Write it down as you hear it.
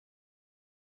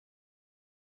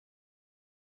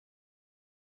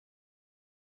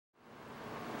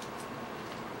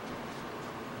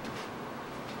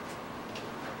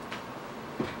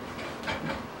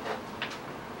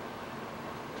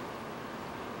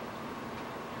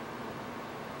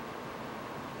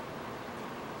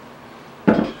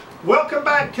Welcome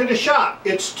back to the shop.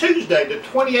 It's Tuesday, the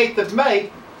 28th of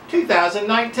May,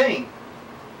 2019.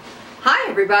 Hi,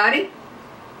 everybody.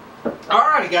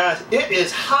 Alrighty, guys. It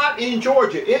is hot in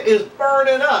Georgia. It is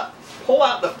burning up. Pull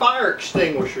out the fire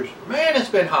extinguishers. Man, it's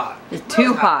been hot. It's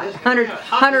too hot.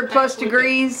 100 plus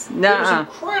degrees. It was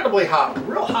incredibly hot.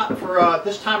 Real hot for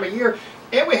this time of year.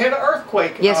 And we had an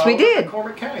earthquake. Yes, we did. In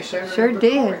Cormorant County Center. Sure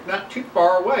did. Not too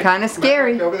far away. Kind of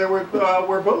scary. Over there where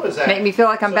Bulla's at. Made me feel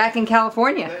like I'm back in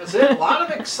California. That's it. A lot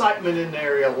of excitement in the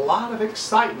area. A lot of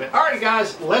excitement. All right,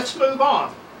 guys, let's move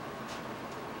on.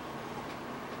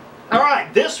 All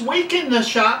right, this week in the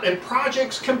shop and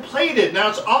projects completed. Now,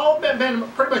 it's all been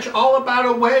pretty much all about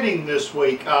a wedding this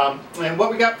week. And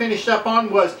what we got finished up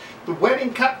on was the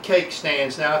wedding cupcake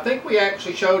stands. Now, I think we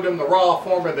actually showed them the raw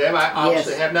form of them. I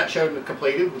obviously have not showed them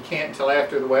completed. We can't until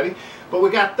after the wedding. But we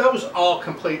got those all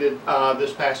completed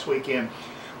this past weekend.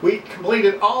 We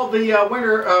completed all the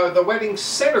the wedding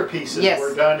centerpieces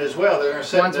were done as well. They're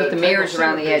the ones with the mirrors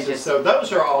around the edges. So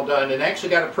those are all done and actually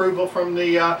got approval from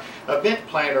the event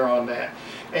planner on that.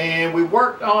 And we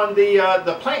worked on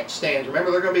the plant stands. Remember,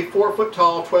 they're going to be 4 foot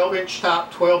tall, 12-inch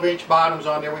top, 12-inch bottoms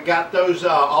on there. We got those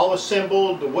all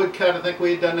assembled. The wood cut, I think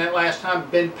we had done that last time.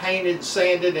 Been painted,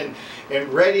 sanded,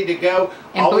 and ready to go.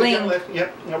 And all blinged.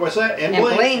 Yep. What's that? And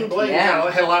blinged. Yeah.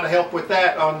 Had a lot of help with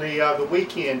that on the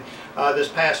weekend. This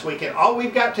past weekend. All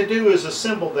we've got to do is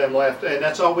assemble them left, and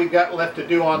that's all we've got left to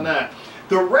do on that.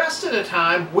 The rest of the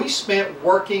time we spent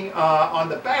working on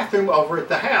the bathroom over at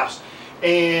the house.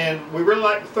 And we really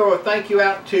like to throw a thank you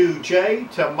out to Jay,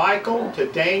 to Michael,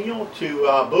 to Daniel, to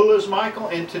Bulla's Michael,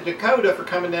 and to Dakota for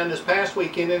coming down this past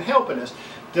weekend and helping us.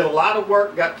 Did a lot of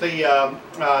work, got the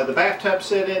bathtub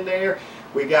set in there.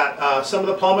 We got some of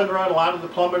the plumbing run, a lot of the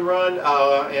plumbing run,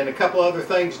 and a couple other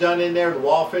things done in there. The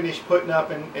wall finish putting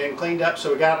up and cleaned up.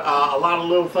 So we got a lot of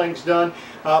little things done,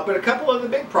 but a couple of the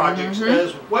big projects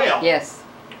as well. Yes.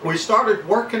 We started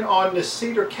working on this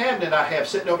cedar cabinet I have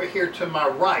sitting over here to my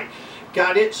right.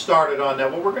 Got it started on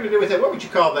that. What we're going to do with it, what would you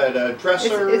call that? A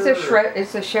dresser?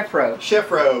 It's a chef robe.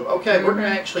 Chef robe. Okay, we're going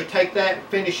to actually take that and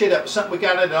finish it up. Something we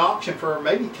got at an auction for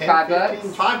maybe 10, $5,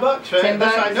 $5. Right? 10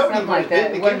 bucks, I know something like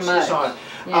that. It wasn't much. On.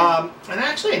 Yeah. And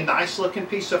actually a nice looking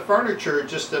piece of furniture,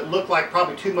 just that looked like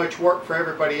probably too much work for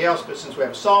everybody else, but since we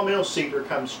have a sawmill, cedar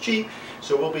comes cheap,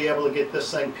 so we'll be able to get this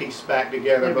thing pieced back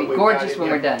together. It'll be gorgeous when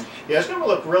we're done. Yeah, it's going to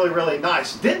look really, really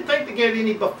nice. Didn't think to get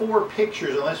any before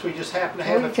pictures unless we just happen to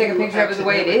have take a picture of it the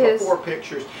way it is. Before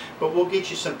pictures, but we'll get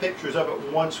you some pictures of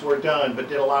it once we're done, but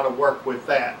did a lot of work with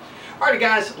that. Alright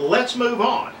guys, let's move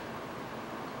on.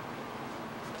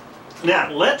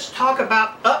 Now, let's talk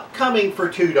about upcoming for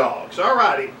Two Dogs.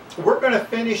 Alrighty, we're going to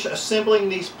finish assembling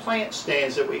these plant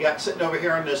stands that we got sitting over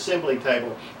here on the assembly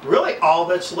table. Really, all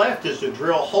that's left is to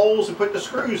drill holes and put the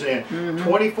screws in.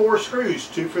 24 screws,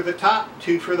 2 for the top,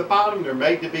 2 for the bottom. They're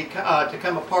made to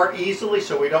come apart easily,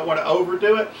 so we don't want to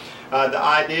overdo it. The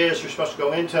idea is you're supposed to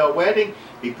go into a wedding,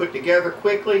 be put together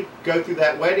quickly, go through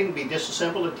that wedding, be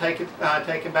disassembled and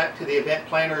taken back to the event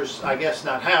planner's, I guess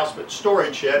not house, but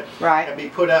storage shed, and be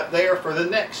put up there for the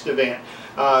next event.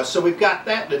 So we've got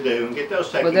that to do and get those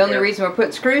taken care of. Well, the only reason we're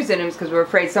putting screws in them is because we're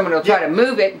afraid someone will try to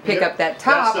move it and pick up that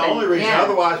top. That's the only reason.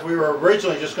 Otherwise, we were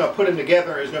originally just going to put them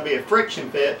together and it was going to be a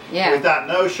friction fit. We thought,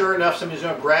 no, sure enough, somebody's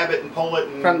going to grab it and pull it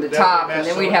and from the top, and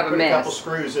then we'd have a mess. A couple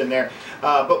screws in there.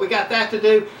 But we got that to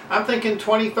do. I'm thinking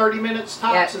 20, 30 minutes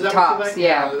tops. Yeah, is that tops, what you think?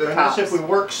 yeah. Unless if we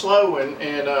work slow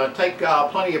and take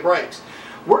plenty of breaks.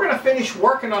 We're going to finish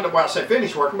working on the, well, I say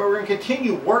finish working, but we're going to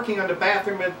continue working on the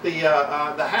bathroom at the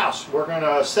house. We're going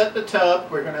to set the tub,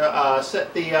 we're going to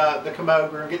set the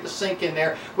commode, we're going to get the sink in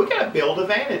there. We're going to build a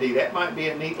vanity. That might be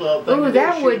a neat little thing to do.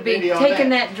 That would be, taking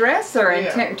that dresser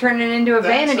and turning it into a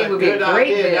vanity would be a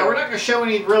great build. Now, we're not going to show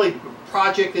any really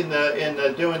project in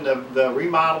doing the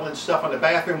remodel and stuff on the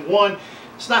bathroom. One,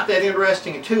 it's not that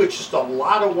interesting, and two, it's just a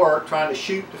lot of work trying to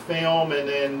shoot the film and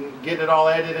then get it all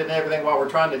edited and everything while we're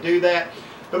trying to do that.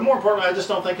 But more importantly, I just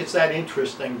don't think it's that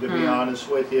interesting, to be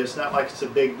honest with you. It's not like it's a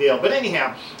big deal. But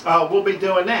anyhow, we'll be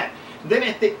doing that. Then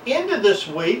at the end of this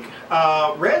week,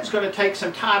 Red's going to take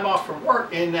some time off from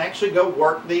work and actually go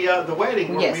work the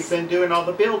wedding where we've been doing all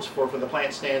the builds for the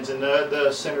plant stands and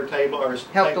the center table. Or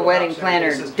help the wedding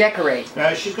planner decorate.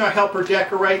 She's going to help her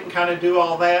decorate and kind of do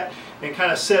all that and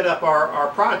kind of set up our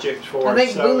project for us. I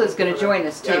think Bulla's going to join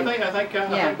us too. I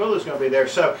think Bulla's going to be there.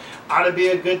 So ought to be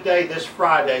a good day this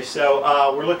Friday.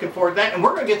 So we're looking forward to that. And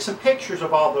we're going to get some pictures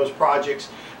of all those projects.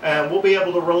 And we'll be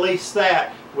able to release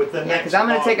that with the next. Because I'm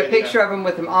going to take a picture of them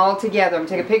with them all together. I'm going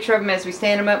to take a picture of them as we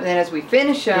stand them up, and then as we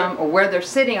finish them, or where they're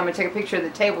sitting, I'm going to take a picture of the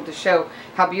table to show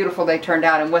how beautiful they turned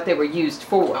out and what they were used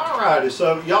for. Alrighty,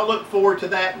 so y'all look forward to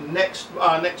that next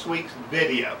week's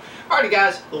video. Alrighty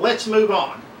guys, let's move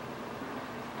on.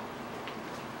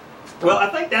 Well, I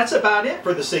think that's about it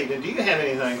for this evening. Do you have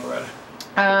anything, Loretta?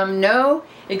 No,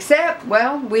 except,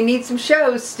 well, we need some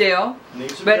shows still.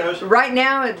 But right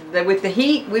now, with the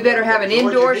heat, we better have an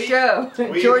indoor show.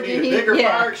 We need a bigger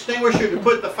fire extinguisher to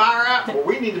put the fire out, or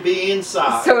we need to be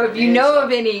inside. So if you know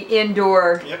of any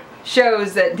indoor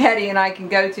shows that Daddy and I can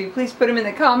go to, please put them in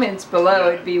the comments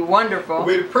below. It'd be wonderful.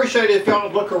 We'd appreciate it if y'all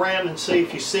would look around and see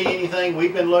if you see anything.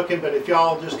 We've been looking, but if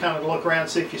y'all just kind of look around and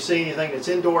see if you see anything that's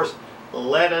indoors,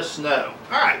 let us know.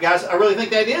 Alright guys, I really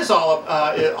think that is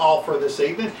all for this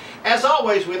evening. As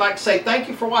always, we'd like to say thank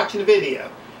you for watching the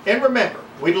video. And remember,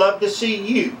 we'd love to see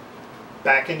you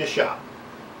back in the shop.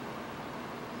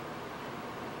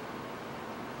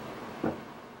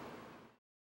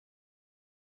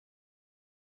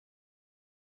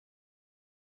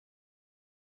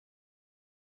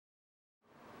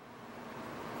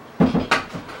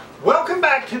 Welcome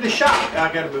back to the shop.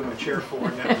 I got to move my chair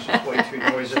forward. That was just way too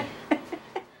noisy.